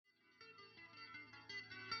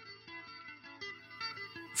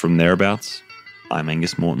From thereabouts, I'm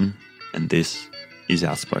Angus Morton, and this is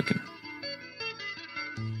Outspoken.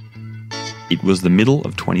 It was the middle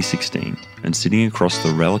of 2016, and sitting across the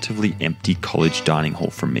relatively empty college dining hall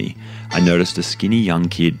from me, I noticed a skinny young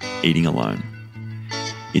kid eating alone.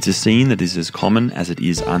 It's a scene that is as common as it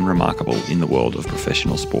is unremarkable in the world of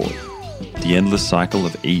professional sport. The endless cycle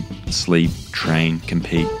of eat, sleep, train,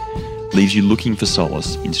 compete leaves you looking for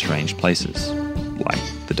solace in strange places, like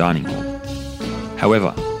the dining hall.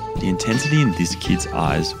 However, the intensity in this kid's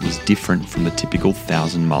eyes was different from the typical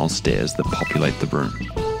 1,000-mile stares that populate the room.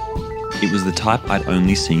 It was the type I'd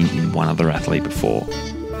only seen in one other athlete before,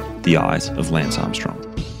 the eyes of Lance Armstrong.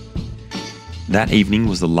 That evening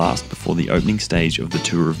was the last before the opening stage of the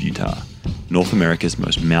Tour of Utah, North America's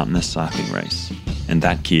most mountainous cycling race, and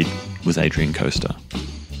that kid was Adrian Costa.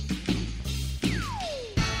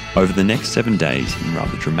 Over the next 7 days, in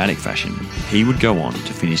rather dramatic fashion, he would go on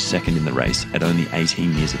to finish second in the race at only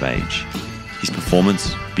 18 years of age, his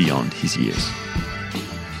performance beyond his years.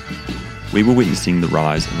 We were witnessing the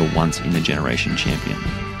rise of a once-in-a-generation champion,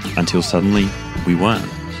 until suddenly we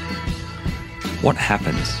weren't. What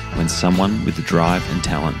happens when someone with the drive and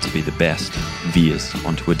talent to be the best veers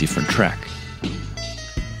onto a different track?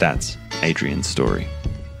 That's Adrian's story.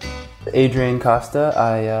 Adrian Costa.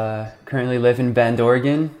 I currently live in Bend,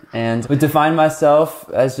 Oregon, and would define myself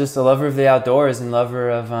as just a lover of the outdoors and lover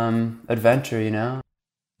of adventure, you know?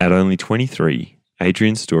 At only 23,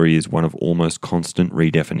 Adrian's story is one of almost constant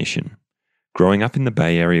redefinition. Growing up in the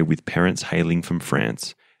Bay Area with parents hailing from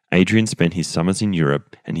France, Adrian spent his summers in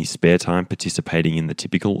Europe and his spare time participating in the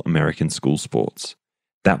typical American school sports.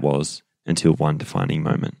 That was until one defining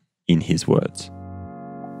moment, in his words.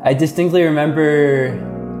 I distinctly remember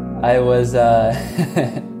I was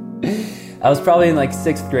probably in like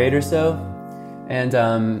 6th grade or so, and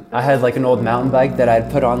I had like an old mountain bike that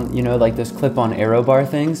I'd put on, you know, like those clip-on aero bar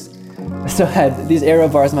things. So I had these aero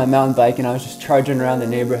bars on my mountain bike, and I was just charging around the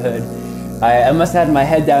neighborhood. I must have had my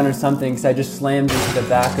head down or something, because I just slammed into the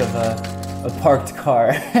back of a parked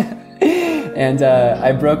car. And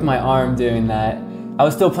I broke my arm doing that. I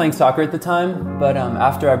was still playing soccer at the time, but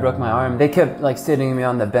after I broke my arm, they kept like sitting me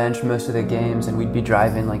on the bench most of the games, and we'd be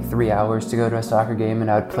driving like 3 hours to go to a soccer game, and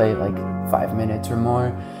I would play like 5 minutes or more.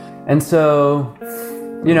 And so,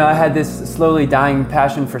 you know, I had this slowly dying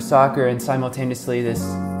passion for soccer and simultaneously this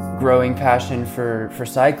growing passion for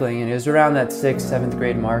cycling. And it was around that 6th, 7th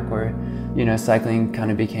grade mark where, you know, cycling kind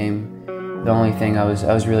of became the only thing I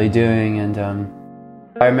was really doing. And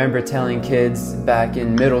I remember telling kids back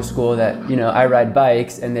in middle school that, you know, I ride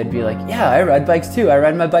bikes, and they'd be like, yeah, I ride bikes too. I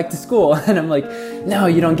ride my bike to school. And I'm like, no,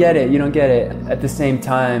 you don't get it. You don't get it. At the same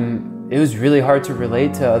time, it was really hard to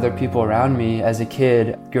relate to other people around me as a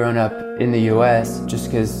kid growing up in the US,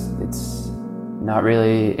 just because it's not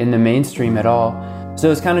really in the mainstream at all. So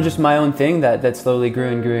it was kind of just my own thing that slowly grew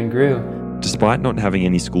and grew and grew. Despite not having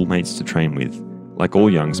any schoolmates to train with, like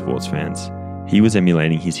all young sports fans, he was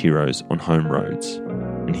emulating his heroes on home roads.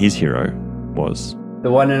 And his hero was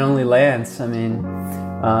the one and only Lance. I mean,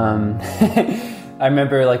 I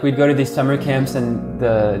remember like we'd go to these summer camps, and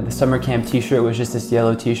the summer camp t-shirt was just this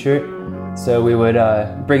yellow t-shirt. So we would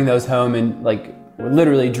bring those home and like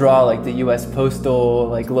literally draw like the US Postal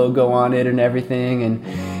like logo on it and everything.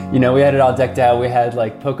 And, you know, we had it all decked out. We had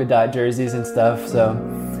like polka dot jerseys and stuff. So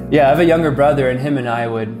yeah, I have a younger brother, and him and I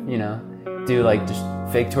would, you know, do like just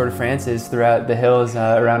fake Tour de France's throughout the hills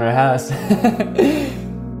around our house.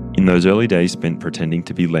 In those early days spent pretending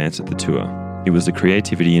to be Lance at the Tour, it was the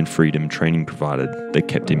creativity and freedom training provided that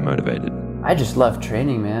kept him motivated. I just loved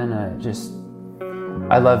training, man.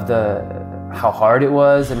 I loved how hard it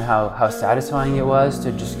was and how satisfying it was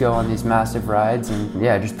to just go on these massive rides and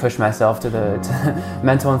just push myself to the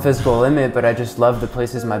mental and physical limit. But I just loved the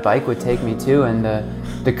places my bike would take me to, and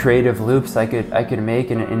the creative loops I could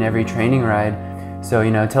make in every training ride. So,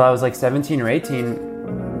 you know, until I was like 17 or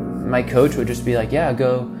 18, my coach would just be like, yeah,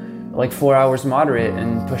 go like 4 hours moderate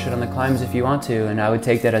and push it on the climbs if you want to. And I would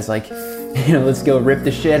take that as like, you know, let's go rip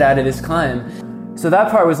the shit out of this climb. So that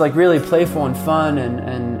part was like really playful and fun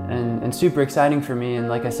and super exciting for me. And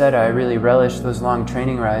like I said, I really relished those long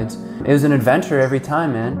training rides. It was an adventure every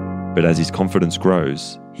time, man. But as his confidence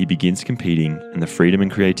grows, he begins competing, and the freedom and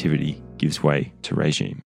creativity gives way to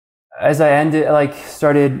regime. As I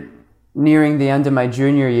started nearing the end of my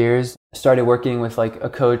junior years, started working with like a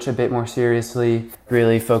coach a bit more seriously,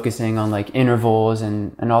 really focusing on like intervals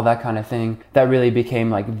and all that kind of thing. That really became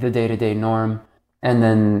like the day-to-day norm. And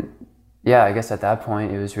then, yeah, I guess at that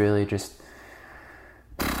point it was really just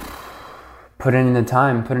putting in the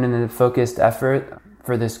time, putting in the focused effort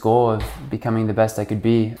for this goal of becoming the best I could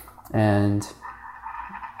be. And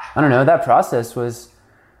I don't know, that process was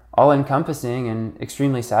all-encompassing and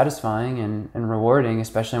extremely satisfying and rewarding,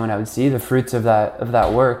 especially when I would see the fruits of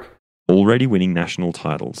that work. Already winning national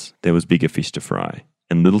titles, there was bigger fish to fry,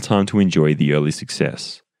 and little time to enjoy the early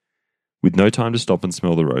success. With no time to stop and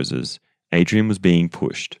smell the roses, Adrian was being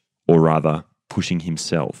pushed, or rather, pushing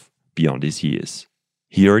himself, beyond his years.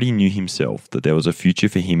 He already knew himself that there was a future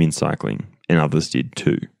for him in cycling, and others did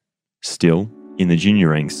too. Still, in the junior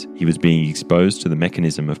ranks, he was being exposed to the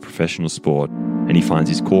mechanism of professional sport, and he finds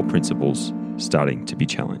his core principles starting to be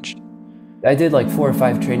challenged. I did like 4 or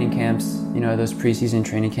 5 training camps, those preseason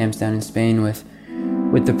training camps down in Spain with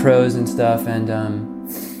the pros and stuff, and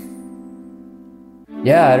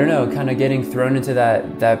I don't know, kind of getting thrown into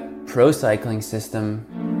that pro cycling system.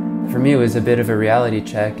 For me, it was a bit of a reality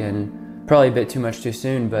check, and probably a bit too much too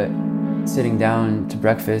soon, but sitting down to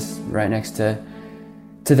breakfast right next to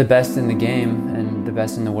the best in the game and the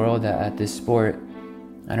best in the world at this sport,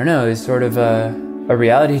 I don't know, it was sort of a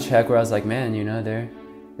reality check where I was like, man,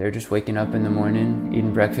 they're just waking up in the morning,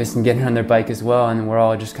 eating breakfast and getting on their bike as well, and we're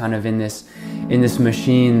all just kind of in this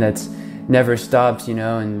machine that's never stops,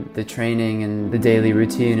 and the training and the daily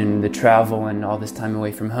routine and the travel and all this time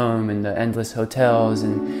away from home and the endless hotels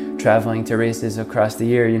and traveling to races across the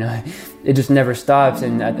year, it just never stops.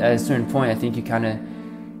 And at a certain point, I think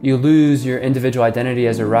you lose your individual identity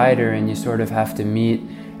as a rider, and you sort of have to meet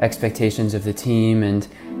expectations of the team and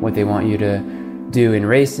what they want you to do in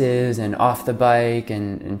races and off the bike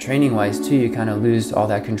and training wise too. You kind of lose all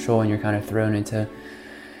that control, and you're kind of thrown into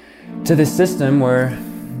this system where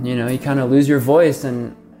you kind of lose your voice.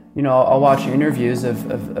 And I'll watch interviews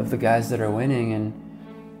of the guys that are winning, and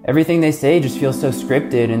everything they say just feels so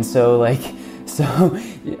scripted and so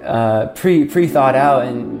pre-thought out,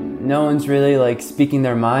 and no one's really like speaking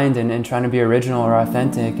their mind and trying to be original or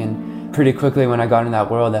authentic. And pretty quickly when I got in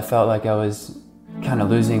that world, I felt like I was kind of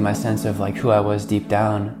losing my sense of like who I was deep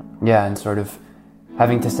down, and sort of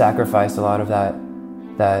having to sacrifice a lot of that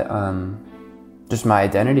just my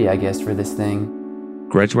identity, I guess, for this thing.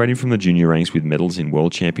 Graduating from the junior ranks with medals in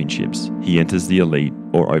world championships, he enters the elite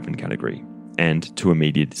or open category, and to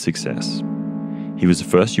immediate success. He was the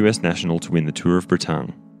first US national to win the Tour of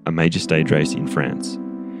Bretagne, a major stage race in France.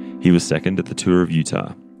 He was second at the Tour of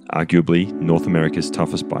Utah, arguably North America's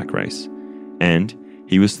toughest bike race, and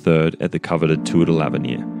he was third at the coveted Tour de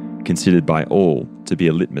l'Avenir, considered by all to be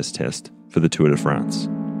a litmus test for the Tour de France.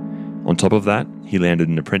 On top of that, he landed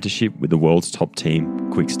an apprenticeship with the world's top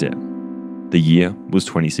team, Quick-Step. The year was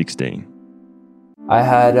 2016. I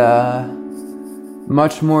had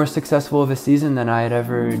much more successful of a season than I had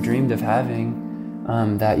ever dreamed of having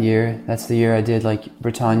that year. That's the year I did like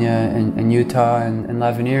Bretagne and Utah and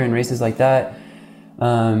l'Avenir and races like that.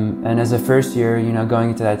 And as a first year, going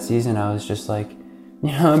into that season, I was just like,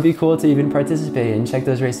 it'd be cool to even participate and check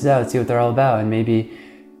those races out, see what they're all about. And maybe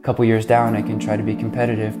a couple years down, I can try to be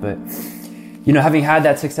competitive. But, having had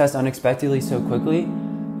that success unexpectedly so quickly,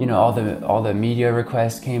 all the media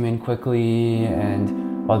requests came in quickly,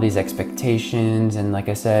 and all these expectations, and like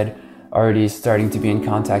I said, already starting to be in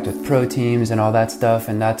contact with pro teams and all that stuff.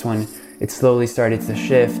 And that's when it slowly started to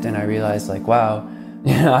shift, and I realized like, wow,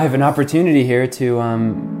 I have an opportunity here to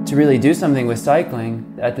really do something with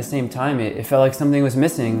cycling. At the same time, it felt like something was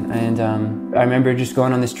missing. And I remember just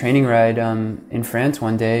going on this training ride in France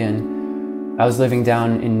one day, and I was living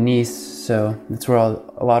down in Nice, so that's where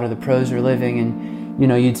a lot of the pros are living. And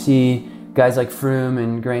you'd see guys like Froome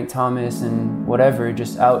and Geraint Thomas and whatever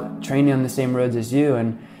just out training on the same roads as you.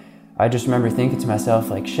 And I just remember thinking to myself,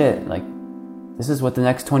 like, shit, like, this is what the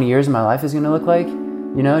next 20 years of my life is going to look like.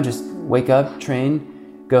 Just wake up,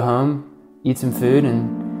 train, go home, eat some food,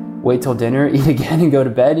 and wait till dinner, eat again, and go to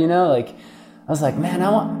bed, Like, I was like,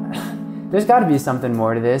 man, there's got to be something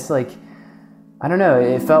more to this. Like, I don't know,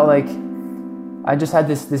 it felt like I just had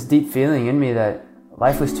this deep feeling in me that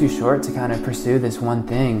life was too short to kind of pursue this one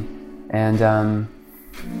thing. And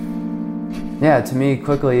to me,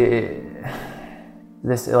 quickly,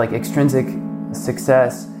 this like extrinsic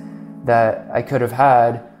success that I could have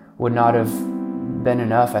had would not have been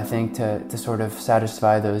enough, I think, to sort of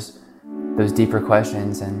satisfy those deeper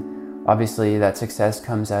questions. And obviously that success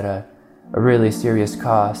comes at a really serious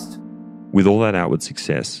cost. With all that outward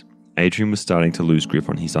success, Adrian was starting to lose grip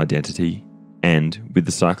on his identity, and with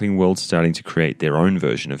the cycling world starting to create their own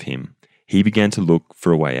version of him, he began to look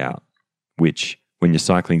for a way out, which, when you're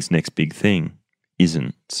cycling's next big thing,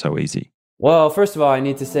 isn't so easy. Well, first of all, I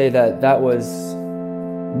need to say that was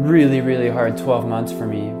really, really hard 12 months for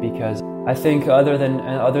me, because I think other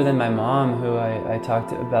than my mom, who I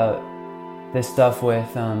talked about this stuff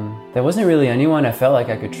with, there wasn't really anyone I felt like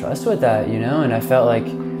I could trust with that, and I felt like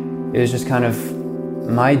it was just kind of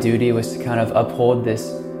my duty was to kind of uphold this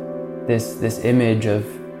this image of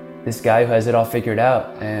this guy who has it all figured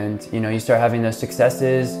out. And you start having those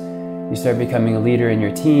successes, you start becoming a leader in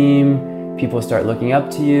your team, people start looking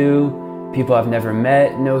up to you, people I've never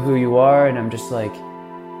met know who you are, and I'm just like,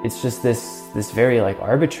 it's just this very like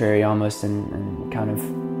arbitrary almost and kind of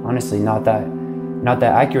honestly not that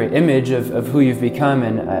accurate image of who you've become,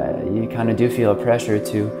 and you kind of do feel a pressure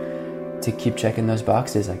to keep checking those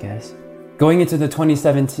boxes, I guess. Going into the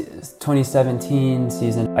 2017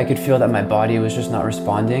 season, I could feel that my body was just not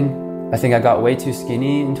responding. I think I got way too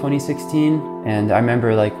skinny in 2016, and I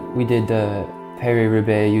remember like we did the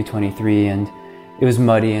Paris-Roubaix U23 and it was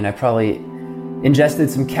muddy and I probably ingested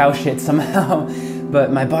some cow shit somehow,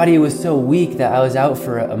 but my body was so weak that I was out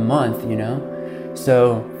for a month,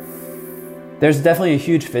 So there's definitely a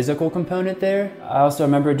huge physical component there. I also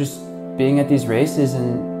remember just being at these races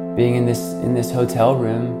and being in this hotel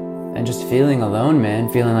room and just feeling alone,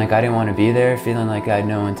 man. Feeling like I didn't want to be there, feeling like I had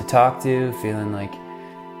no one to talk to, feeling like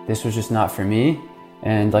this was just not for me.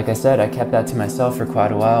 And like I said, I kept that to myself for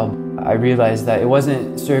quite a while. I realized that it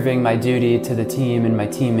wasn't serving my duty to the team and my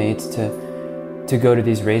teammates to go to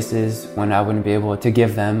these races when I wouldn't be able to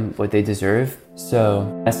give them what they deserve.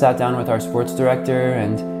 So I sat down with our sports director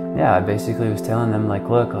and I basically was telling them like,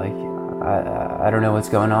 look, like I don't know what's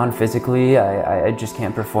going on physically. I just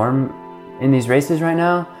can't perform in these races right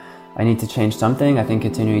now. I need to change something. I think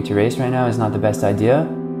continuing to race right now is not the best idea.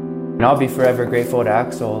 And I'll be forever grateful to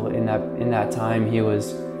Axel. In that time, he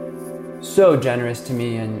was so generous to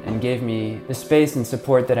me and gave me the space and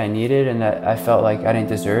support that I needed and that I felt like I didn't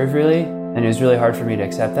deserve, really. And it was really hard for me to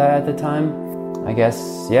accept that at the time. I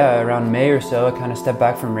guess, around May or so, I kind of stepped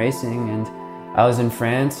back from racing and I was in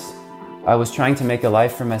France. I was trying to make a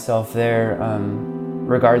life for myself there,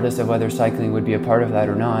 regardless of whether cycling would be a part of that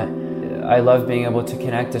or not. I love being able to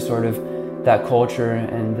connect to sort of that culture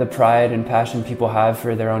and the pride and passion people have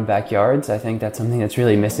for their own backyards. I think that's something that's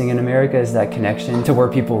really missing in America, is that connection to where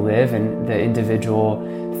people live and the individual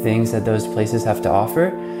things that those places have to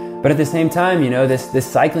offer. But at the same time, this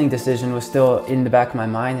cycling decision was still in the back of my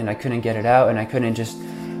mind and I couldn't get it out, and I couldn't just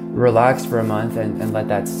relax for a month and let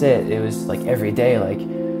that sit. It was like every day, like,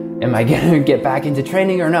 am I gonna get back into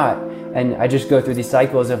training or not? And I just go through these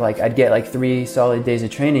cycles of like, I'd get like 3 solid days of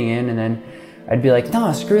training in and then I'd be like,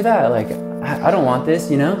 no, screw that. Like, I don't want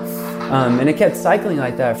this, And it kept cycling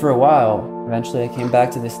like that for a while. Eventually I came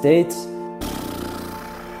back to the States.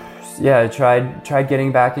 I tried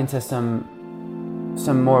getting back into some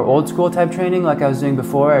more old school type training like I was doing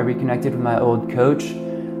before. I reconnected with my old coach.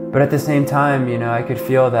 But at the same time, I could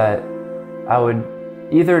feel that I would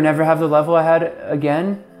either never have the level I had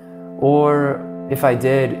again, or if I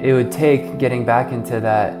did, it would take getting back into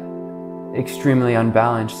that extremely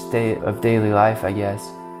unbalanced state of daily life, I guess.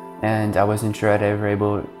 And I wasn't sure I'd ever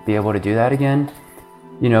be able to do that again.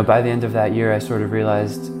 By the end of that year, I sort of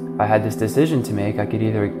realized I had this decision to make. I could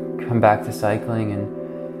either come back to cycling and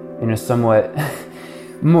in a somewhat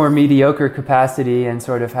more mediocre capacity and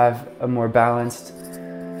sort of have a more balanced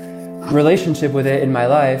relationship with it in my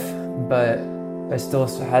life, but I still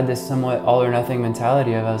had this somewhat all or nothing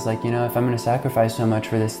mentality of, I was like, if I'm going to sacrifice so much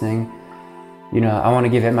for this thing, I want to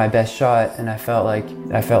give it my best shot. And I felt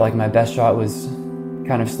like my best shot was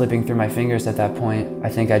kind of slipping through my fingers at that point. I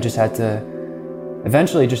think I just had to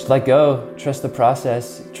eventually just let go, trust the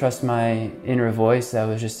process, trust my inner voice that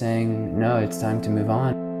was just saying, no, it's time to move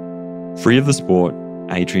on. Free of the sport,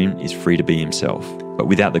 Adrian is free to be himself. But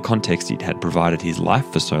without the context it had provided his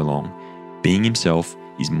life for so long, being himself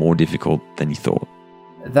is more difficult than he thought.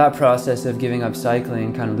 That process of giving up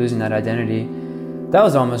cycling, kind of losing that identity, that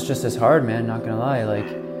was almost just as hard, man, not gonna lie. Like,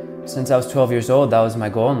 since I was 12 years old, that was my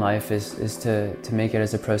goal in life, is to make it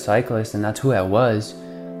as a pro cyclist, and that's who I was.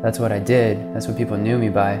 That's what I did. That's what people knew me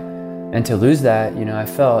by. And to lose that, I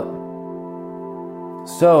felt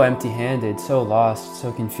so empty-handed, so lost,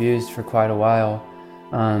 so confused for quite a while.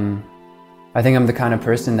 I think I'm the kind of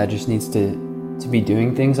person that just needs to be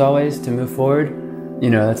doing things always to move forward.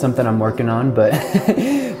 That's something I'm working on, but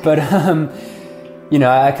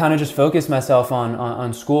I kind of just focused myself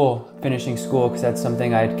on school, finishing school, because that's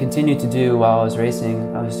something I'd continued to do while I was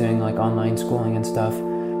racing. I was doing like online schooling and stuff.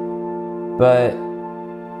 But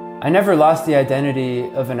I never lost the identity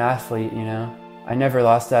of an athlete, I never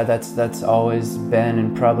lost that. That's always been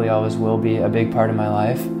and probably always will be a big part of my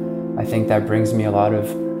life. I think that brings me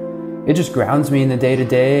it just grounds me in the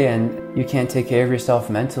day-to-day, and you can't take care of yourself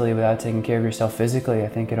mentally without taking care of yourself physically. I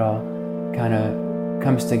think it all kind of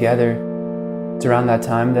comes together. It's around that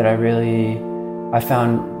time that I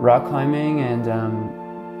found rock climbing and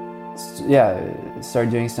started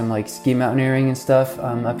doing some like ski mountaineering and stuff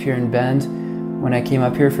up here in Bend when I came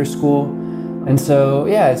up here for school. And so,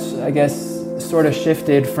 yeah, it's, I guess, sort of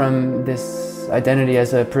shifted from this identity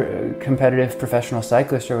as a competitive professional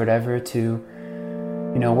cyclist or whatever to,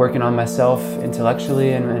 you know, working on myself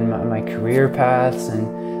intellectually and my career paths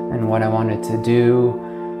and what I wanted to do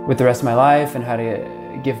with the rest of my life and how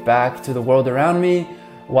to give back to the world around me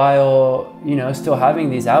while, you know, still having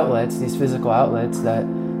these outlets, these physical outlets that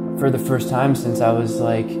for the first time since I was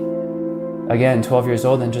like, again, 12 years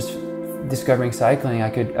old and just discovering cycling, I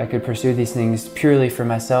could pursue these things purely for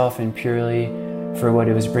myself and purely for what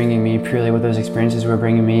it was bringing me, purely what those experiences were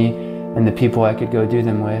bringing me and the people I could go do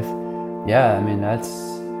them with. Yeah, I mean, that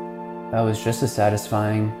was just as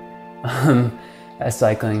satisfying as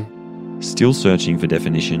cycling. Still searching for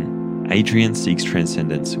definition, Adrian seeks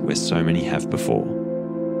transcendence where so many have before,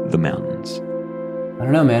 the mountains. I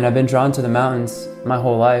don't know, man, I've been drawn to the mountains my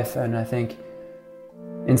whole life, and I think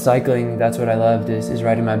in cycling, that's what I loved is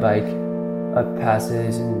riding my bike up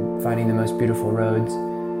passes and finding the most beautiful roads.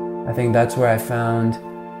 I think that's where I found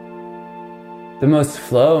the most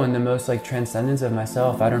flow and the most like transcendence of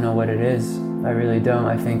myself. I don't know what it is. I really don't.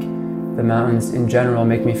 I think the mountains in general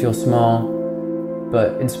make me feel small,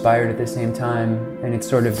 but inspired at the same time. And it's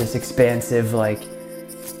sort of this expansive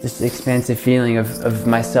feeling of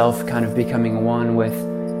myself kind of becoming one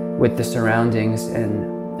with the surroundings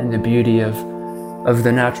and the beauty of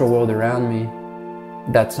the natural world around me.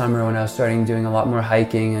 That summer when I was starting doing a lot more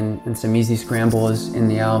hiking and some easy scrambles in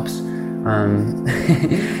the Alps,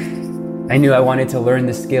 I knew I wanted to learn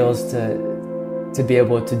the skills to be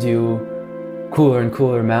able to do cooler and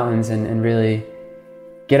cooler mountains and really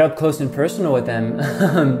get up close and personal with them.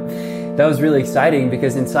 That was really exciting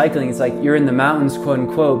because in cycling it's like you're in the mountains, quote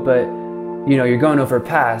unquote, but you know, you're going over a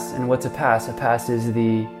pass. And what's a pass? A pass is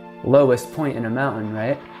the lowest point in a mountain,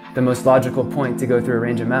 right? The most logical point to go through a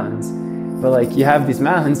range of mountains. But like you have these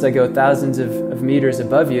mountains that go thousands of meters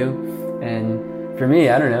above you, and for me,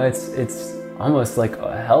 I don't know, it's almost like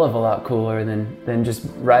a hell of a lot cooler than just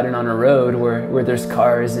riding on a road where there's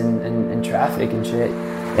cars and traffic and shit.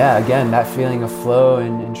 Yeah, again, that feeling of flow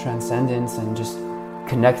and transcendence and just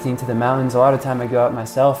connecting to the mountains. A lot of time I go out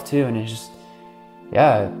myself too, and it's just,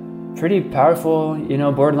 yeah, pretty powerful, you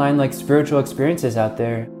know, borderline like spiritual experiences out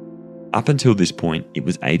there. Up until this point, it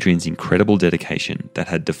was Adrian's incredible dedication that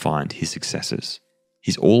had defined his successes.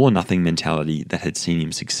 His all-or-nothing mentality that had seen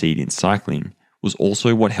him succeed in cycling was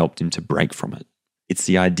also what helped him to break from it. It's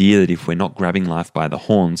the idea that if we're not grabbing life by the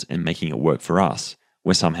horns and making it work for us,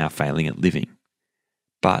 we're somehow failing at living.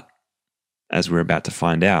 But, as we're about to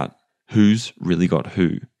find out, who's really got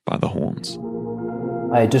who by the horns?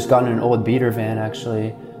 I had just gotten an old beater van,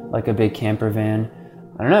 actually, like a big camper van.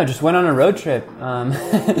 I don't know, just went on a road trip.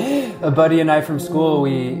 A buddy and I from school,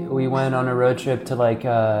 we went on a road trip to like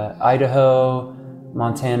Idaho,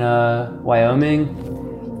 Montana, Wyoming,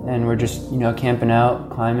 and we're just, you know, camping out,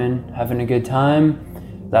 climbing, having a good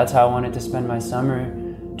time. That's how I wanted to spend my summer,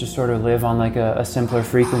 just sort of live on like a simpler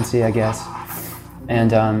frequency, I guess,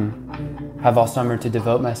 and have all summer to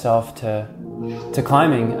devote myself to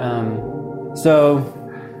climbing. So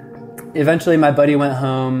eventually my buddy went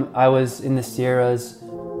home. I was in the Sierras.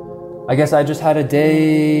 I guess I just had a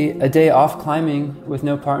day off climbing with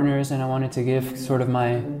no partners, and I wanted to give sort of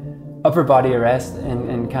my upper body a rest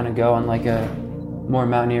and kind of go on like a more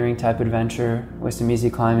mountaineering type adventure with some easy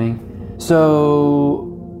climbing.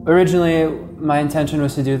 So originally my intention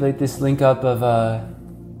was to do like this link up of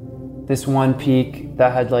this one peak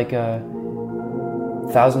that had like a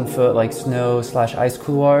 1,000-foot like snow/ice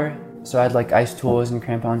couloir. So I had like ice tools and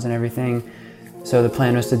crampons and everything. So the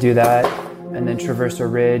plan was to do that and then traverse a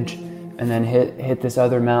ridge and then hit this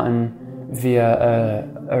other mountain via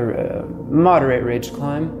a moderate ridge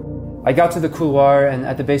climb. I got to the couloir, and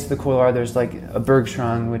at the base of the couloir there's like a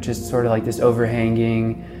Bergschrung, which is sort of like this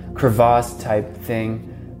overhanging crevasse type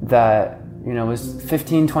thing that, you know, was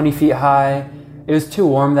 15-20 feet high. It was too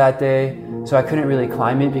warm that day, so I couldn't really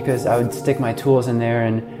climb it because I would stick my tools in there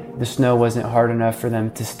and the snow wasn't hard enough for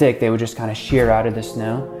them to stick. They would just kind of shear out of the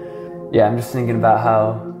snow. Yeah, I'm just thinking about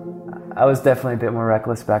how I was definitely a bit more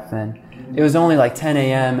reckless back then. It was only like 10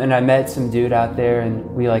 a.m. and I met some dude out there,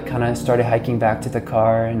 and we like kind of started hiking back to the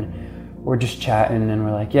car, and we're just chatting, and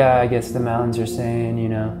we're like, yeah, I guess the mountains are saying, you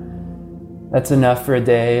know, that's enough for a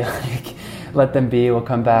day. Like, let them be, we'll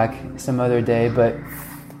come back some other day. But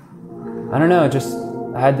I don't know, just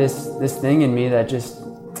I had this thing in me that just,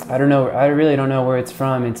 I don't know, I really don't know where it's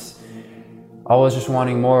from. It's always just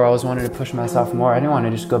wanting more. I always wanted to push myself more. I didn't want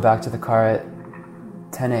to just go back to the car at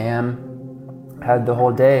 10 a.m. Had the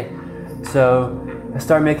whole day. So I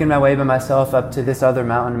started making my way by myself up to this other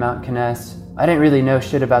mountain, Mount Kenness. I didn't really know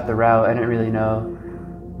shit about the route. I didn't really know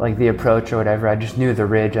like the approach or whatever. I just knew the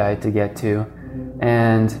ridge I had to get to.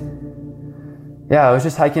 And yeah, I was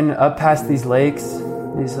just hiking up past these lakes,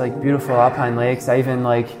 these like beautiful alpine lakes. I even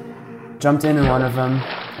like jumped in one of them,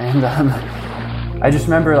 and I just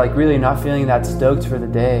remember like really not feeling that stoked for the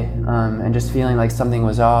day, and just feeling like something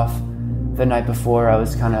was off. The night before, I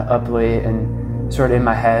was kind of up late and sort of in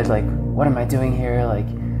my head, like, what am I doing here? Like,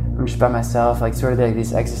 I'm just by myself, like sort of like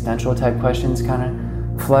these existential type questions kind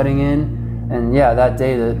of flooding in. And yeah, that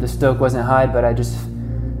day the stoke wasn't high, but I just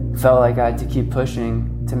felt like I had to keep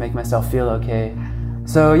pushing to make myself feel okay.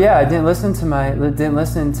 So yeah, I didn't listen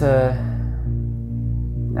to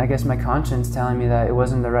I guess my conscience telling me that it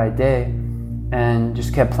wasn't the right day, and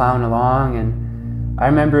just kept plowing along. And I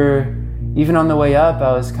remember even on the way up,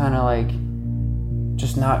 I was kind of like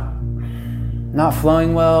just not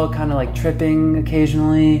flowing well, kind of like tripping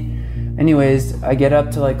occasionally. Anyways, I get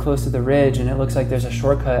up to like close to the ridge, and it looks like there's a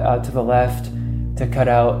shortcut out to the left to cut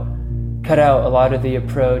out a lot of the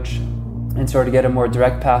approach and sort of get a more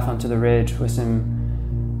direct path onto the ridge with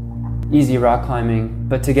some easy rock climbing.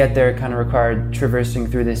 But to get there kind of required traversing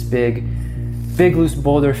through this big loose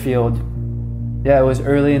boulder field. Yeah, it was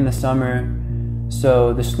early in the summer,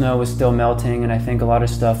 so the snow was still melting, and I think a lot of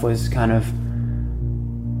stuff was kind of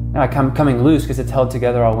coming loose because it's held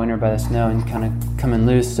together all winter by the snow and kind of coming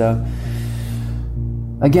loose. So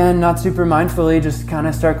again, not super mindfully, just kind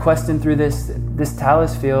of start questing through this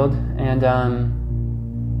talus field, and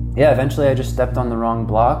yeah, eventually I just stepped on the wrong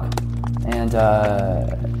block, and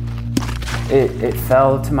it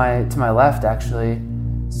fell to my left actually.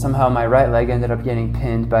 Somehow my right leg ended up getting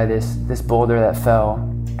pinned by this boulder that fell,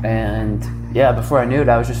 and yeah, before I knew it,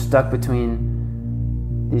 I was just stuck between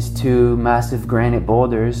these two massive granite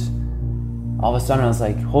boulders. All of a sudden I was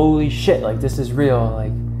like, holy shit, like this is real,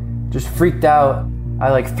 like just freaked out.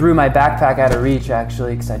 I like threw my backpack out of reach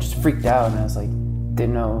actually, because I just freaked out and I was like,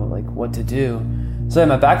 didn't know like what to do. So yeah,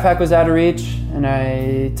 my backpack was out of reach, and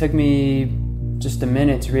it took me just a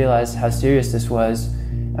minute to realize how serious this was.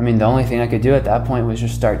 I mean, the only thing I could do at that point was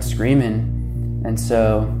just start screaming. And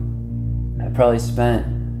so I probably spent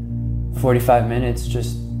 45 minutes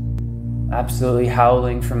just absolutely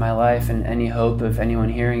howling for my life and any hope of anyone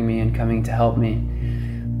hearing me and coming to help me.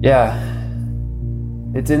 Yeah,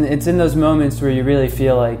 it's in those moments where you really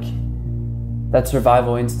feel like that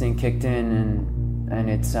survival instinct kicked in, and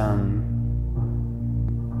it's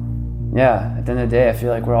yeah, at the end of the day, I feel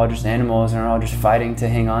like we're all just animals, and we're all just fighting to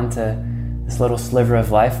hang on to this little sliver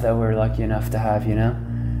of life that we're lucky enough to have, you know?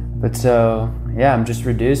 But so, yeah, I'm just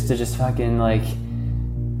reduced to just fucking like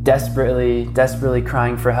desperately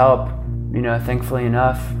crying for help. You know, thankfully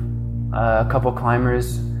enough, a couple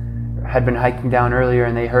climbers had been hiking down earlier,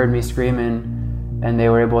 and they heard me screaming, and they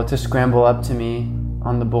were able to scramble up to me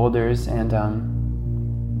on the boulders. And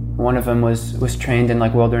one of them was trained in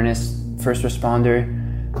like wilderness first responder,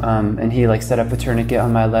 and he like set up a tourniquet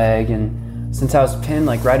on my leg. And since I was pinned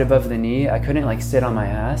like right above the knee, I couldn't like sit on my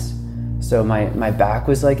ass, so my back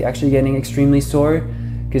was like actually getting extremely sore,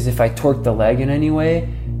 because if I torqued the leg in any way,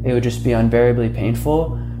 it would just be unbearably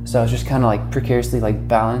painful. So I was just kind of like precariously like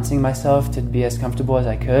balancing myself to be as comfortable as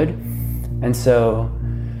I could. And so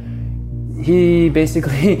he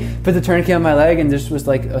basically put the tourniquet on my leg, and this was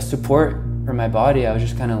like a support for my body. I was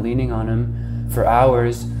just kind of leaning on him for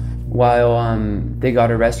hours while they got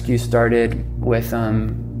a rescue started with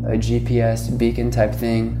a GPS beacon type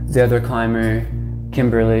thing. The other climber,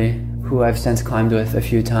 Kimberly, who I've since climbed with a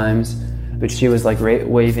few times, but she was like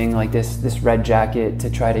waving like this red jacket to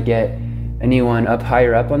try to get anyone up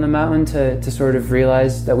higher up on the mountain to sort of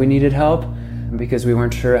realize that we needed help, because we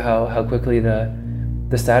weren't sure how quickly the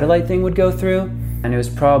satellite thing would go through. And it was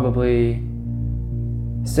probably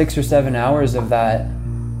 6 or 7 hours of that,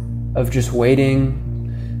 of just waiting.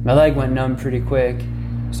 My leg went numb pretty quick,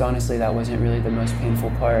 so honestly that wasn't really the most painful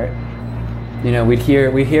part. You know, we'd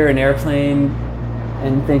hear an airplane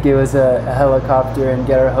and think it was a helicopter and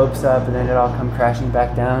get our hopes up, and then it all come crashing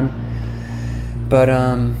back down. But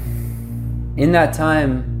in that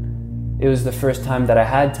time, it was the first time that I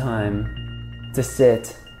had time to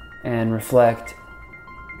sit and reflect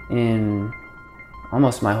in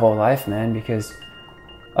almost my whole life, man, because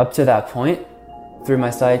up to that point, through my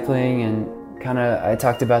cycling, and I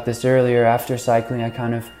talked about this earlier, after cycling,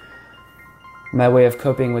 my way of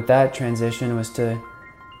coping with that transition was to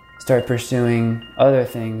start pursuing other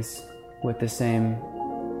things with the same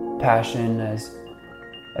passion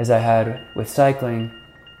as I had with cycling.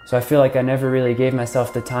 So I feel like I never really gave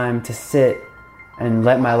myself the time to sit and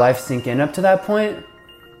let my life sink in up to that point.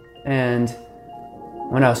 And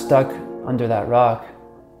when I was stuck under that rock,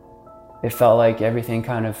 it felt like everything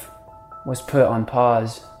kind of was put on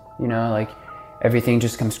pause, you know, like everything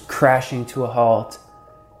just comes crashing to a halt.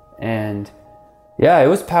 And yeah, it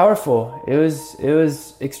was powerful. It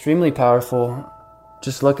was extremely powerful.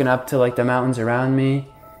 Just looking up to like the mountains around me,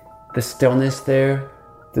 the stillness there,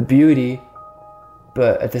 the beauty,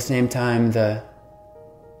 but at the same time the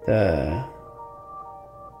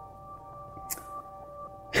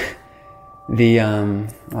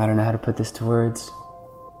I don't know how to put this to words.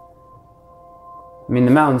 I mean,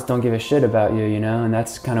 the mountains don't give a shit about you, you know, and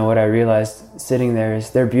that's kind of what I realized sitting there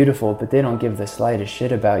is they're beautiful, but they don't give the slightest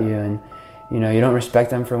shit about you. And, you know, you don't respect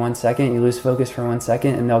them for 1 second, you lose focus for 1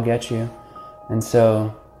 second, and they'll get you. And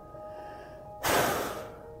so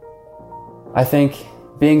I think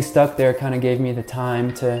being stuck there kind of gave me the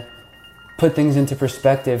time to put things into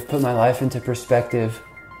perspective, put my life into perspective,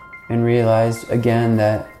 and realize again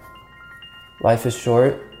that life is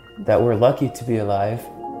short, that we're lucky to be alive,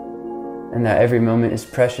 and that every moment is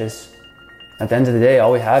precious. At the end of the day,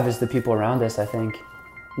 all we have is the people around us, I think.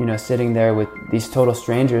 You know, sitting there with these total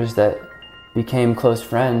strangers that became close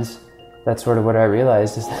friends, that's sort of what I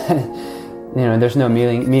realized is that, you know, there's no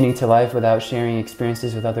meaning to life without sharing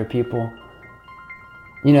experiences with other people.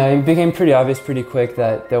 You know, it became pretty obvious pretty quick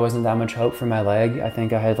that there wasn't that much hope for my leg. I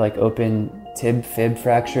think I had like open fib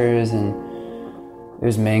fractures, and it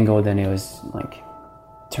was mangled, and it was like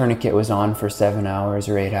tourniquet was on for 7 hours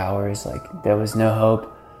or 8 hours. Like there was no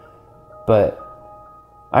hope. But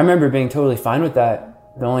I remember being totally fine with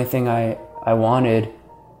that. The only thing I wanted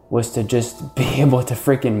was to just be able to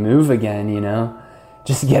freaking move again, you know?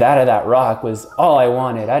 Just get out of that rock was all I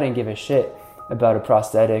wanted. I didn't give a shit about a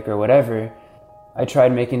prosthetic or whatever. I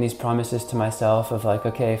tried making these promises to myself of like,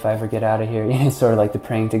 okay, if I ever get out of here, it's sort of like the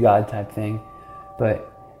praying to God type thing.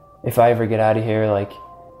 But if I ever get out of here, like,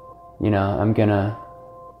 you know, I'm gonna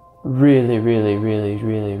really, really, really,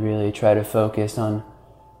 really, really try to focus on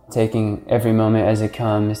taking every moment as it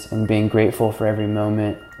comes and being grateful for every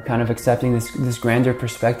moment, kind of accepting this grander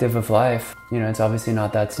perspective of life. You know, it's obviously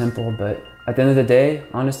not that simple, but at the end of the day,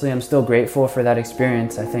 honestly, I'm still grateful for that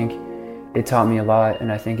experience. I think it taught me a lot,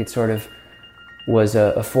 and I think it sort of was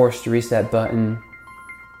a forced reset button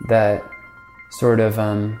that sort of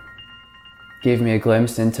gave me a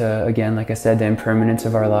glimpse into, again, like I said, the impermanence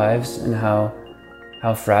of our lives and how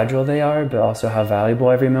fragile they are, but also how valuable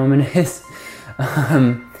every moment is.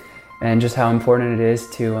 And just how important it is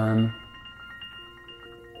to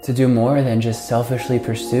do more than just selfishly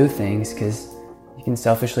pursue things, because you can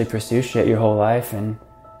selfishly pursue shit your whole life, and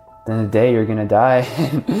at the end of the day, you're gonna die.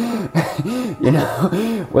 You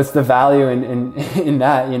know, what's the value in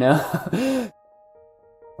that, you know?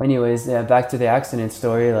 Anyways, back to the accident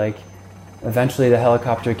story. Like, eventually the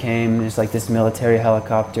helicopter came. There's like this military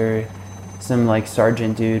helicopter. Some like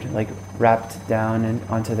sergeant dude like rapped down and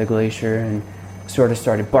onto the glacier and sort of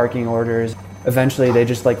started barking orders. Eventually they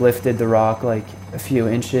just like lifted the rock like a few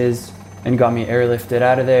inches and got me airlifted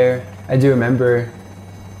out of there. I do remember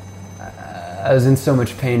I was in so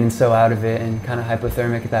much pain and so out of it and kind of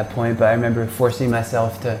hypothermic at that point, but I remember forcing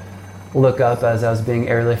myself to look up as I was being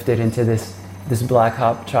airlifted into this Black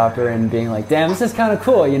Hawk chopper and being like, damn, this is kind of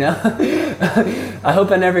cool, you know? I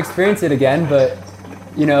hope I never experience it again, but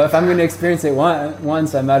you know, if I'm going to experience it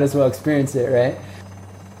once, I might as well experience it, right?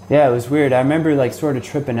 Yeah, it was weird. I remember like sort of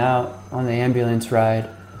tripping out on the ambulance ride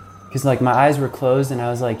because like my eyes were closed and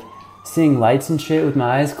I was like seeing lights and shit with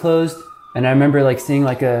my eyes closed. And I remember like seeing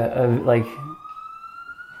like a like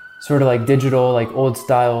sort of like digital, like old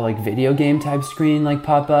style, like video game type screen like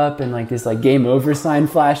pop up and like this like game over sign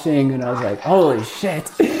flashing. And I was like, holy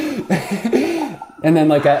shit. And then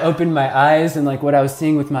like I opened my eyes and like what I was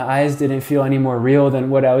seeing with my eyes didn't feel any more real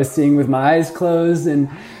than what I was seeing with my eyes closed. And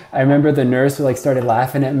I remember the nurse who like started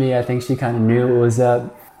laughing at me. I think she kind of knew what was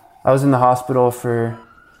up. I was in the hospital for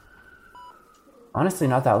honestly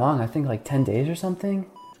not that long. I think like 10 days or something.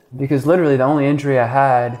 Because literally the only injury I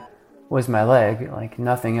had was my leg. Like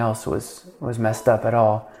nothing else was messed up at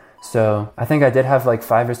all. So I think I did have like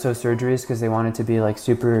 5 or so surgeries because they wanted to be like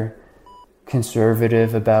super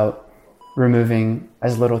conservative about removing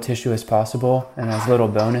as little tissue as possible and as little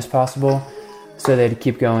bone as possible. So they'd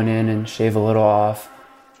keep going in and shave a little off,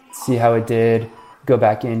 see how it did, go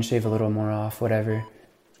back in, shave a little more off, whatever.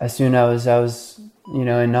 As soon as I was, you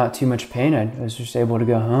know, in not too much pain, I was just able to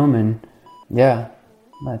go home, and yeah,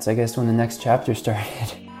 that's, I guess, when the next chapter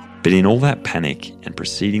started. But in all that panic and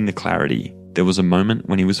preceding the clarity, there was a moment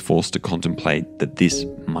when he was forced to contemplate that this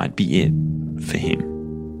might be it for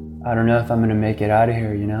him. I don't know if I'm going to make it out of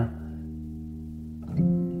here, you know?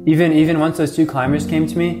 Even once those 2 climbers came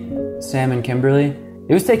to me, Sam and Kimberly,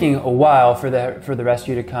 it was taking a while for the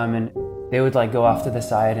rescue to come, and they would like go off to the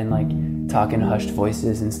side and like talk in hushed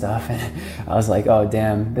voices and stuff. And I was like, oh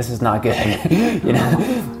damn, this is not good.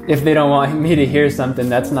 If they don't want me to hear something,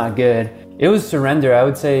 that's not good. It was surrender, I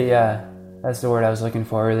would say. Yeah, that's the word I was looking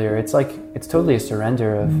for earlier. It's totally a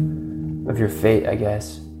surrender of your fate, I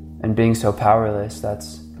guess, and being so powerless.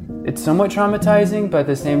 It's somewhat traumatizing, but at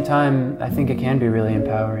the same time, I think it can be really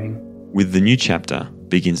empowering. With the new chapter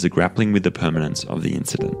begins the grappling with the permanence of the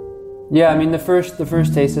incident. Yeah, I mean, the first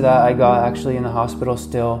taste of that I got actually in the hospital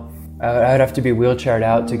still. I'd have to be wheelchaired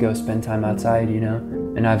out to go spend time outside,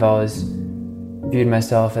 and I've always viewed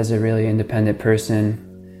myself as a really independent person.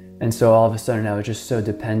 And so all of a sudden I was just so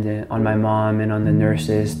dependent on my mom and on the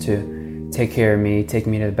nurses to take care of me, take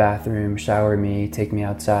me to the bathroom, shower me, take me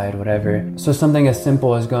outside, whatever. So something as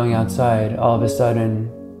simple as going outside all of a sudden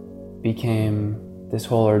became this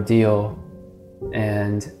whole ordeal.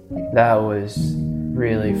 And that was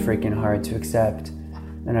really freaking hard to accept.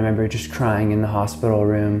 And I remember just crying in the hospital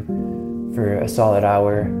room for a solid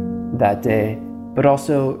hour that day. But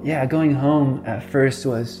also, yeah, going home at first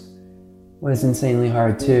was insanely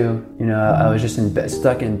hard too. I was just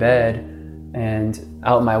stuck in bed, and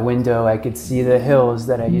out my window I could see the hills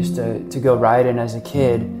that I used to go ride in as a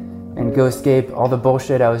kid and go escape all the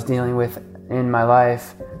bullshit I was dealing with in my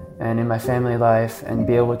life and in my family life, and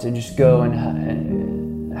be able to just go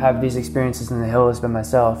and have these experiences in the hills by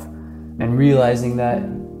myself, and realizing that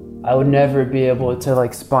I would never be able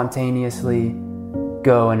to spontaneously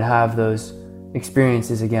go and have those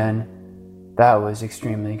experiences again. That was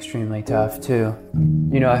extremely, extremely tough too.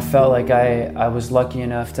 I felt like I was lucky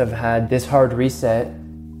enough to have had this hard reset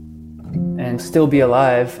and still be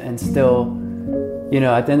alive, and still,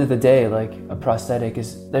 at the end of the day, a prosthetic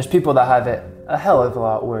there's people that have it a hell of a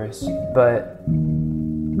lot worse. But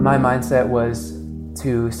my mindset was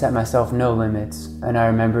to set myself no limits. And I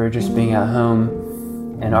remember just being at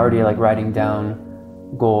home and already writing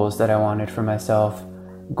down goals that I wanted for myself,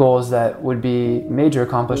 goals that would be major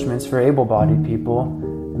accomplishments for able-bodied people,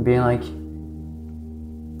 and being like,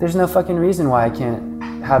 there's no fucking reason why I can't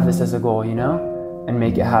have this as a goal, and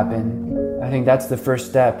make it happen. I think that's the first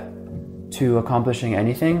step to accomplishing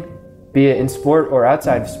anything, be it in sport or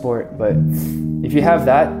outside of sport. But if you have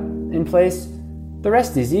that in place, the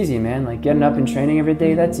rest is easy, man. Getting up and training every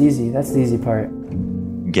day, that's easy. That's the easy part.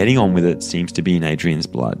 Getting on with it seems to be in Adrian's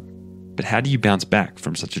blood. But how do you bounce back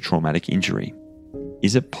from such a traumatic injury?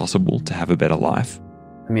 Is it possible to have a better life?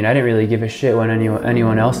 I mean, I didn't really give a shit what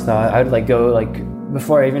anyone else thought. I would go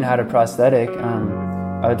before I even had a prosthetic,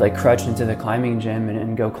 I would crutch into the climbing gym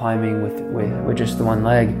and go climbing with just the one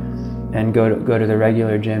leg, and go to the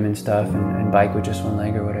regular gym and stuff, and bike with just one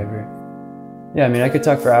leg or whatever. Yeah, I mean, I could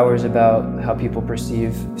talk for hours about how people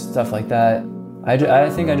perceive stuff like that. I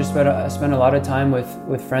think I just spent a lot of time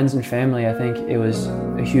with friends and family. I think it was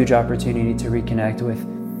a huge opportunity to reconnect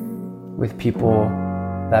with people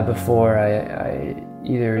that before I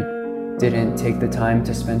either didn't take the time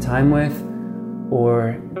to spend time with,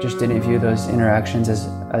 or just didn't view those interactions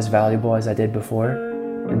as valuable as I did before.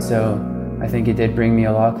 And so I think it did bring me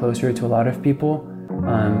a lot closer to a lot of people,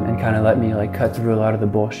 and kind of let me cut through a lot of the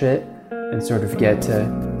bullshit and sort of get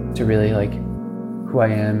to really who I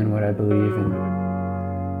am and what I believe. And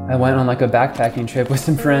I went on a backpacking trip with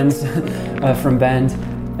some friends from Bend,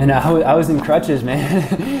 and I was in crutches, man.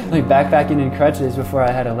 Backpacking in crutches before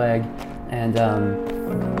I had a leg. And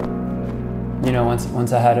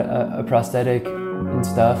once I had a prosthetic and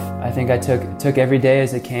stuff, I think I took every day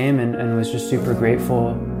as it came, and was just super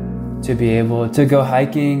grateful to be able to go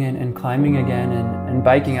hiking and climbing again, and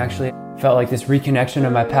biking actually felt like this reconnection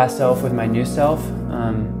of my past self with my new self.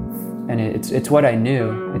 And it's what I knew,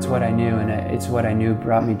 and it's what I knew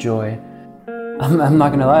brought me joy. I'm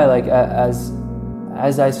not gonna lie,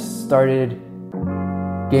 as I started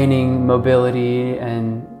gaining mobility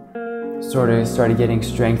and sort of started getting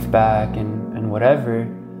strength back and whatever,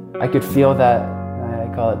 I could feel that,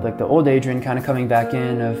 I call it the old Adrian kind of coming back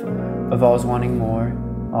in of always wanting more,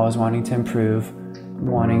 always wanting to improve,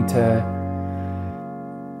 wanting to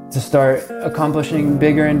start accomplishing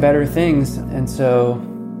bigger and better things. And so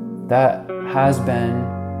that has been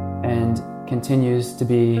and continues to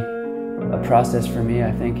be a process for me.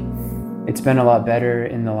 I think it's been a lot better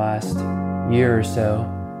in the last year or so,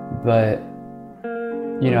 but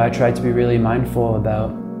I tried to be really mindful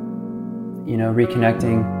about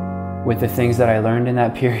reconnecting with the things that I learned in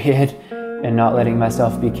that period, and not letting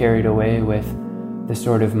myself be carried away with the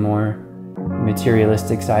sort of more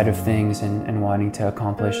materialistic side of things and wanting to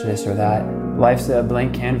accomplish this or that. Life's a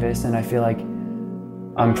blank canvas, and I feel like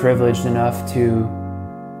I'm privileged enough to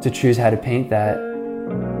choose how to paint that.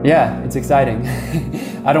 Yeah, it's exciting.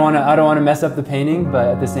 I don't want to mess up the painting, but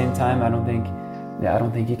at the same time, I don't think I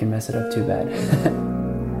don't think you can mess it up too bad.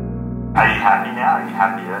 Are you happy now? Are you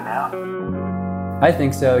happier now? I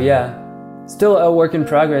think so, yeah. Still a work in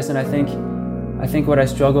progress, and I think what I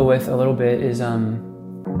struggle with a little bit is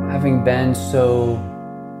having been so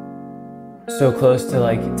close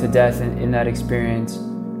to death in that experience,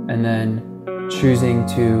 and then choosing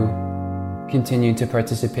to continue to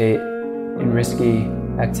participate in risky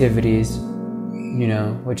activities,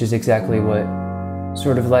 which is exactly what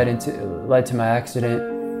sort of led to my accident.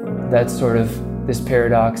 That's sort of this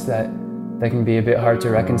paradox that can be a bit hard to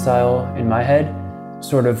reconcile in my head.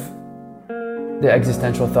 Sort of the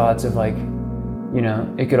existential thoughts of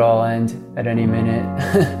it could all end at any minute.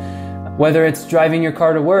 Whether it's driving your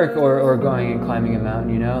car to work or going and climbing a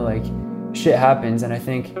mountain, shit happens. And I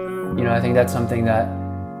think that's something that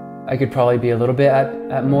I could probably be a little bit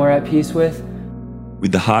more at peace with.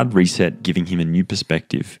 With the hard reset giving him a new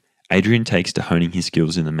perspective, Adrian takes to honing his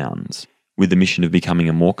skills in the mountains, with the mission of becoming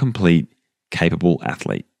a more complete, capable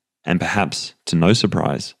athlete. And perhaps, to no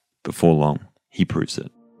surprise, before long, he proves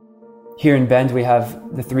it. Here in Bend, we have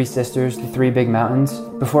the Three Sisters, the three big mountains.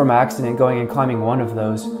 Before my accident, going and climbing one of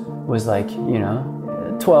those was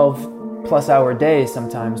 12 plus hour days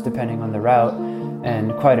sometimes, depending on the route,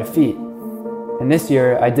 and quite a feat. And this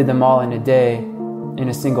year, I did them all in a day, in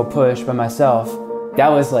a single push by myself. That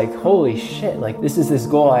was holy shit, this is this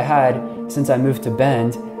goal I had since I moved to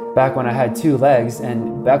Bend, back when I had two legs.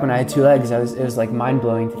 And back when I had two legs, it was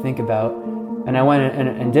mind-blowing to think about. And I went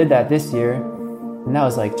and did that this year, and that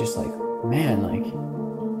was man,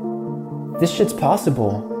 this shit's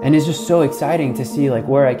possible. And it's just so exciting to see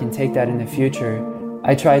where I can take that in the future.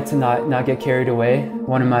 I try to not get carried away.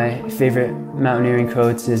 One of my favorite mountaineering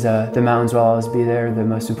quotes is, the mountains will always be there. The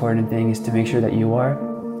most important thing is to make sure that you are.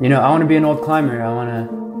 I want to be an old climber. I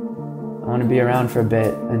want to be around for a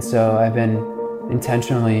bit. And so I've been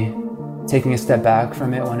intentionally taking a step back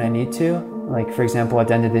from it when I need to. For example, at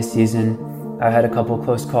the end of this season, I had a couple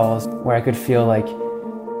close calls where I could feel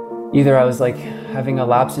either I was having a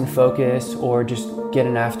lapse in focus or just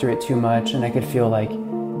getting after it too much, and I could feel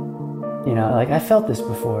I felt this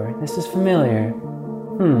before. This is familiar.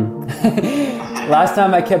 Last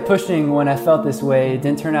time I kept pushing when I felt this way, it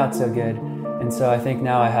didn't turn out so good. And so I think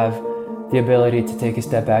now I have the ability to take a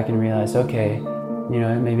step back and realize, okay,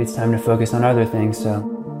 maybe it's time to focus on other things.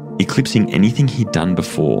 So, eclipsing anything he'd done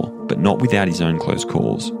before, but not without his own close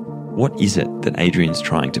calls. What is it that Adrian's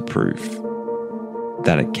trying to prove?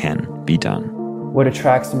 That it can be done. What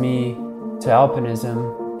attracts me to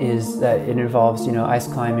alpinism is that it involves, ice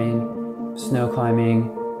climbing, snow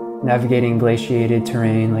climbing, navigating glaciated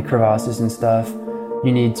terrain like crevasses and stuff.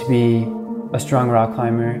 You need to be a strong rock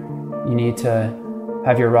climber. You need to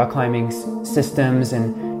have your rock climbing systems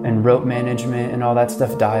and rope management and all that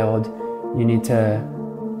stuff dialed. You need to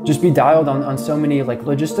just be dialed on so many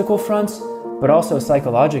logistical fronts, but also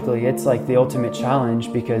psychologically. It's the ultimate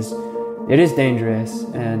challenge because it is dangerous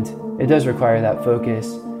and it does require that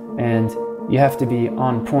focus, and you have to be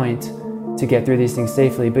on point to get through these things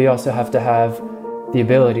safely, but you also have to have the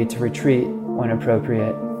ability to retreat when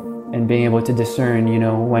appropriate and being able to discern,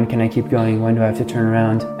 when can I keep going, when do I have to turn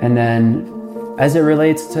around. And then as it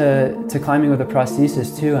relates to climbing with a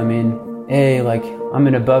prosthesis too, I'm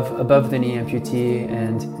an above the knee amputee,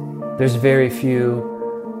 and there's very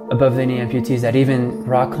few above the knee amputees that even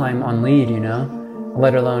rock climb on lead,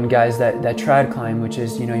 let alone guys that trad climb, which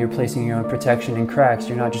is, you're placing your own protection in cracks.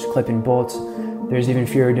 You're not just clipping bolts. There's even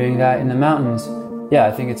fewer doing that in the mountains. Yeah,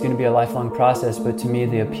 I think it's going to be a lifelong process, but to me,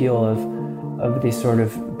 the appeal of these sort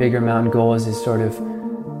of bigger mountain goals is sort of,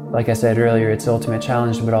 like I said earlier, it's the ultimate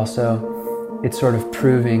challenge, but also it's sort of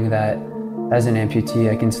proving that as an amputee,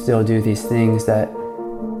 I can still do these things that,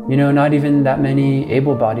 not even that many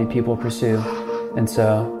able-bodied people pursue. And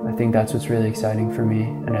so I think that's what's really exciting for me.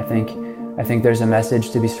 And I think there's a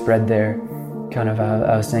message to be spread there. Kind of,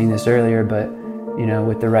 I was saying this earlier, but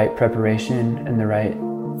with the right preparation and the right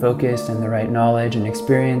focus and the right knowledge and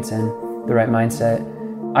experience and the right mindset,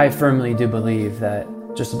 I firmly do believe that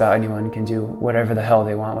just about anyone can do whatever the hell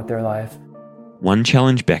they want with their life. One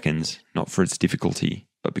challenge beckons, not for its difficulty,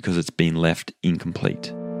 but because it's been left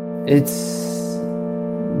incomplete. It's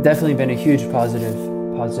definitely been a huge positive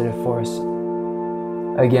force.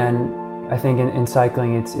 Again, I think in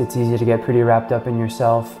cycling, it's easy to get pretty wrapped up in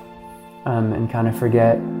yourself and kind of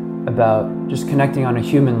forget about just connecting on a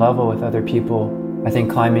human level with other people. I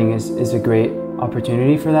think climbing is a great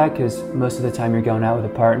opportunity for that, because most of the time you're going out with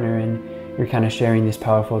a partner and you're kind of sharing these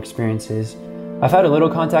powerful experiences. I've had a little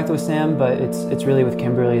contact with Sam, but it's really with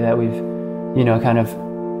Kimberly that we've, kind of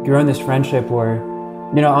grown this friendship where,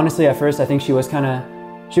 honestly, at first I think she was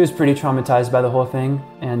pretty traumatized by the whole thing,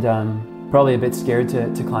 and probably a bit scared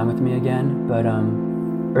to climb with me again. But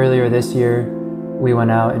earlier this year, we went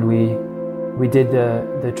out and we did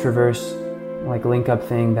the Traverse like link up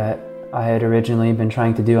thing that I had originally been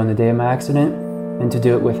trying to do on the day of my accident, and to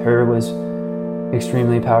do it with her was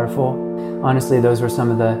extremely powerful. Honestly, those were some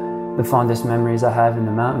of the fondest memories I have in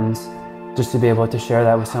the mountains, just to be able to share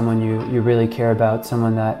that with someone you really care about,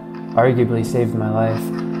 someone that arguably saved my life.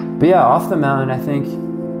 But yeah, off the mountain,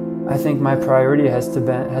 I think my priority has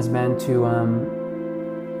been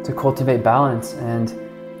to cultivate balance and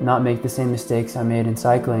not make the same mistakes I made in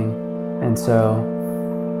cycling. And so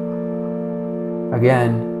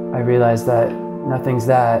again, I realized that nothing's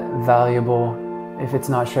that valuable if it's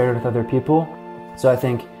not shared with other people. So I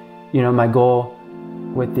think, my goal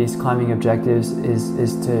with these climbing objectives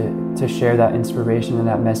is to share that inspiration and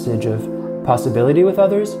that message of possibility with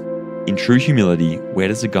others. In true humility, where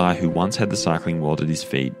does a guy who once had the cycling world at his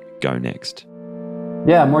feet go next?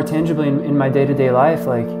 Yeah, more tangibly in my day-to-day life,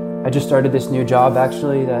 like I just started this new job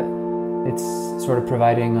actually that it's sort of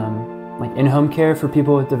providing like in-home care for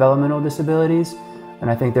people with developmental disabilities. And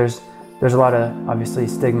I think there's a lot of obviously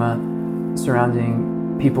stigma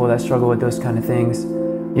surrounding people that struggle with those kind of things.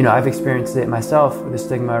 I've experienced it myself, with the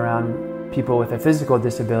stigma around people with a physical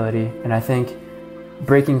disability. And I think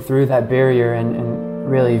breaking through that barrier and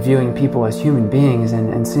really viewing people as human beings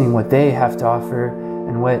and seeing what they have to offer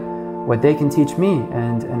and what they can teach me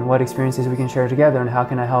and what experiences we can share together, and how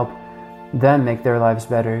can I help them make their lives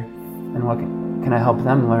better, and what can I help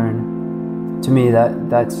them learn. To me,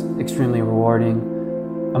 that's extremely rewarding.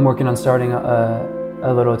 I'm working on starting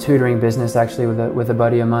a little tutoring business actually with a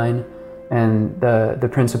buddy of mine, and the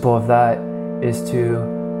principle of that is to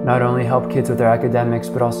not only help kids with their academics,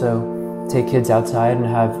 but also take kids outside and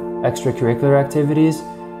have extracurricular activities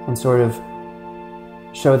and sort of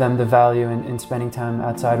show them the value in spending time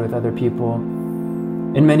outside with other people.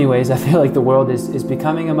 In many ways, I feel like the world is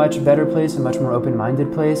becoming a much better place, a much more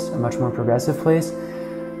open-minded place, a much more progressive place.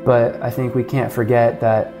 But I think we can't forget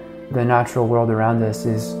that the natural world around us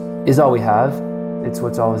is all we have. It's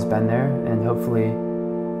what's always been there, and hopefully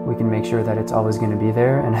we can make sure that it's always going to be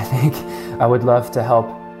there. And I think I would love to help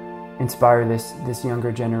inspire this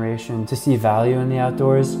younger generation to see value in the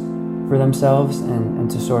outdoors for themselves, and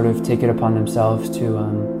to sort of take it upon themselves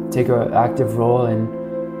to take an active role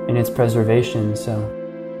in its preservation. So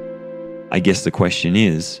I guess the question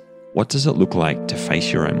is, what does it look like to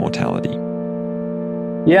face your own mortality?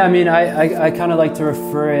 Yeah, I mean, I kind of like to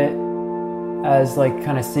refer it as like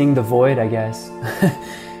kind of seeing the void, I guess.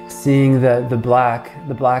 Seeing the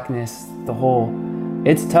blackness, the hole.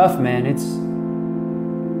 It's tough, man.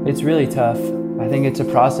 It's really tough. I think it's a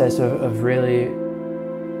process of really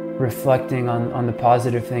reflecting on the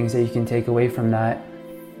positive things that you can take away from that,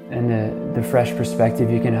 and the fresh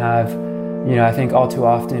perspective you can have. I think all too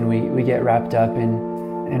often we get wrapped up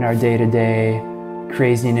in our day-to-day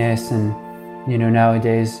craziness, and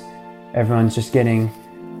nowadays everyone's just getting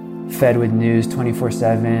fed with news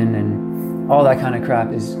 24/7, and all that kind of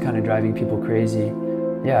crap is kind of driving people crazy.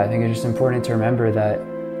 Yeah, I think it's just important to remember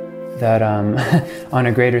that on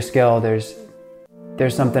a greater scale, there's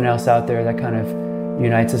something else out there that kind of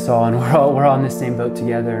unites us all, and we're all in the same boat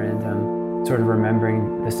together, and sort of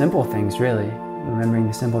remembering the simple things, really. Remembering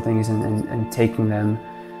the simple things and taking them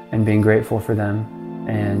and being grateful for them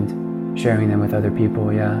and sharing them with other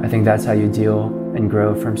people. Yeah, I think that's how you deal and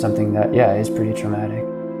grow from something that, is pretty traumatic.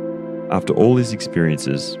 After all his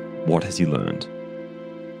experiences, what has he learned?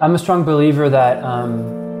 I'm a strong believer that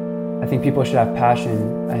I think people should have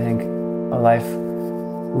passion. I think a life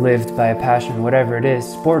lived by a passion, whatever it is,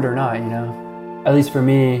 sport or not, At least for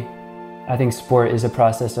me, I think sport is a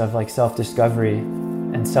process of like self-discovery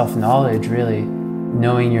and self-knowledge, really.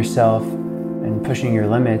 Knowing yourself and pushing your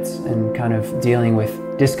limits and kind of dealing with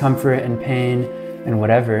discomfort and pain and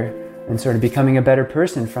whatever, and sort of becoming a better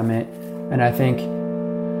person from it. And I think,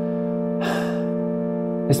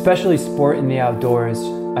 especially sport in the outdoors,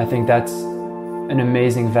 I think that's an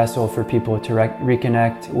amazing vessel for people to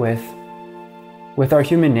reconnect with our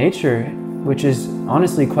human nature, which is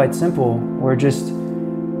honestly quite simple.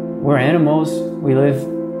 We're animals. We live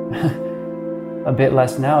a bit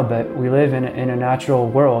less now, but we live in a natural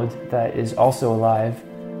world that is also alive.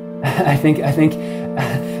 I think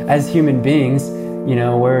as human beings,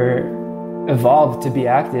 we're evolved to be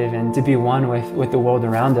active and to be one with the world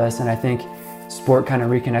around us. And I think sport kind of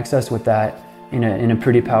reconnects us with that in a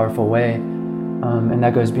pretty powerful way. And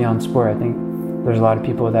that goes beyond sport. I think there's a lot of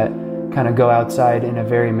people that kind of go outside in a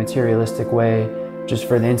very materialistic way, just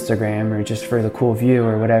for the Instagram or just for the cool view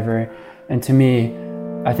or whatever. And to me,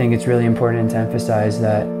 I think it's really important to emphasize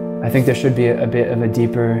that I think there should be a bit of a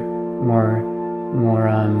deeper, more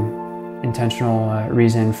intentional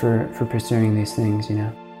reason for pursuing these things, you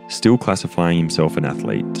know. Still classifying himself an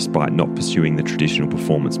athlete despite not pursuing the traditional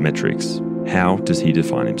performance metrics, how does he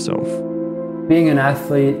define himself? Being an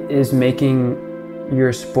athlete is making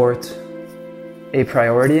your sport a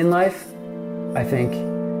priority in life. I think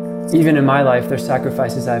even in my life, there's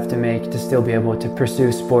sacrifices I have to make to still be able to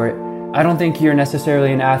pursue sport. I don't think you're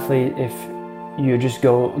necessarily an athlete if you just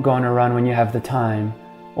go on a run when you have the time,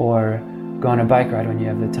 or go on a bike ride when you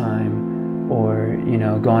have the time, or, you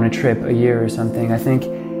know, go on a trip a year or something.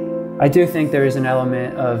 I do think there is an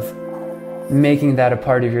element of making that a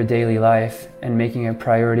part of your daily life and making it a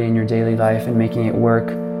priority in your daily life and making it work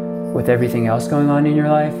with everything else going on in your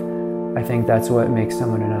life. I think that's what makes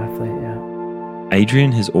someone an athlete, yeah.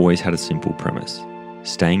 Adrian has always had a simple premise: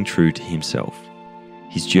 staying true to himself.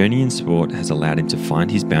 His journey in sport has allowed him to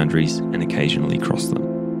find his boundaries and occasionally cross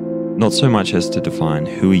them. Not so much as to define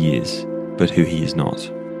who he is, but who he is not.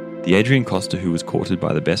 The Adrian Costa who was courted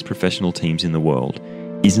by the best professional teams in the world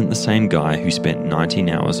isn't the same guy who spent 19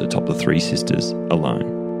 hours atop the Three Sisters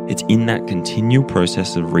alone. It's in that continual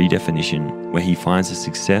process of redefinition where he finds a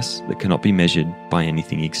success that cannot be measured by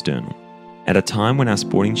anything external. At a time when our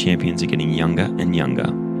sporting champions are getting younger and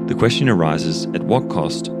younger, the question arises, at what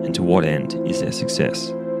cost and to what end is their success?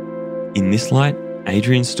 In this light,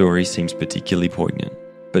 Adrian's story seems particularly poignant,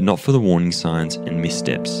 but not for the warning signs and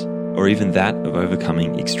missteps, or even that of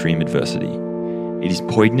overcoming extreme adversity. It is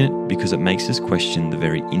poignant because it makes us question the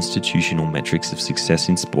very institutional metrics of success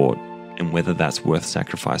in sport and whether that's worth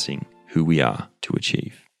sacrificing who we are to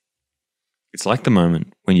achieve. It's like the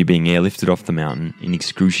moment when you're being airlifted off the mountain in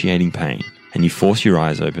excruciating pain and you force your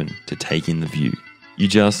eyes open to take in the view. You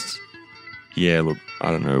just, look,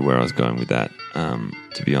 I don't know where I was going with that.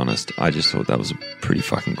 To be honest, I just thought that was a pretty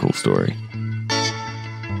fucking cool story.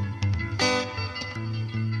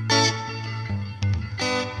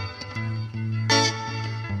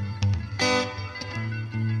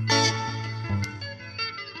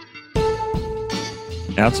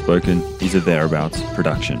 Outspoken is a Thereabouts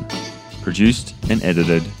production. Produced and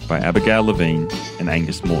edited by Abigail Levine and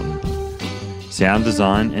Angus Morton. Sound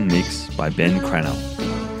design and mix by Ben Cranell.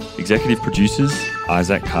 Executive producers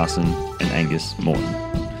Isaac Carson and Angus Morton.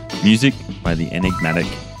 Music by the enigmatic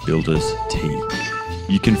Builders team.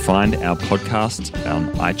 You can find our podcasts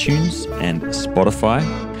on iTunes and Spotify.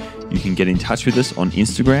 You can get in touch with us on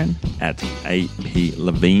Instagram at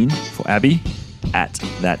APLevine for Abby, at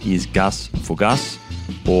That Is Gus for Gus,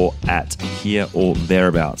 or at Here or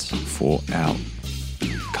Thereabouts for our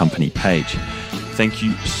company page. Thank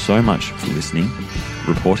you so much for listening.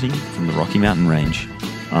 Reporting from the Rocky Mountain Range,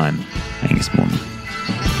 I'm Angus Morton.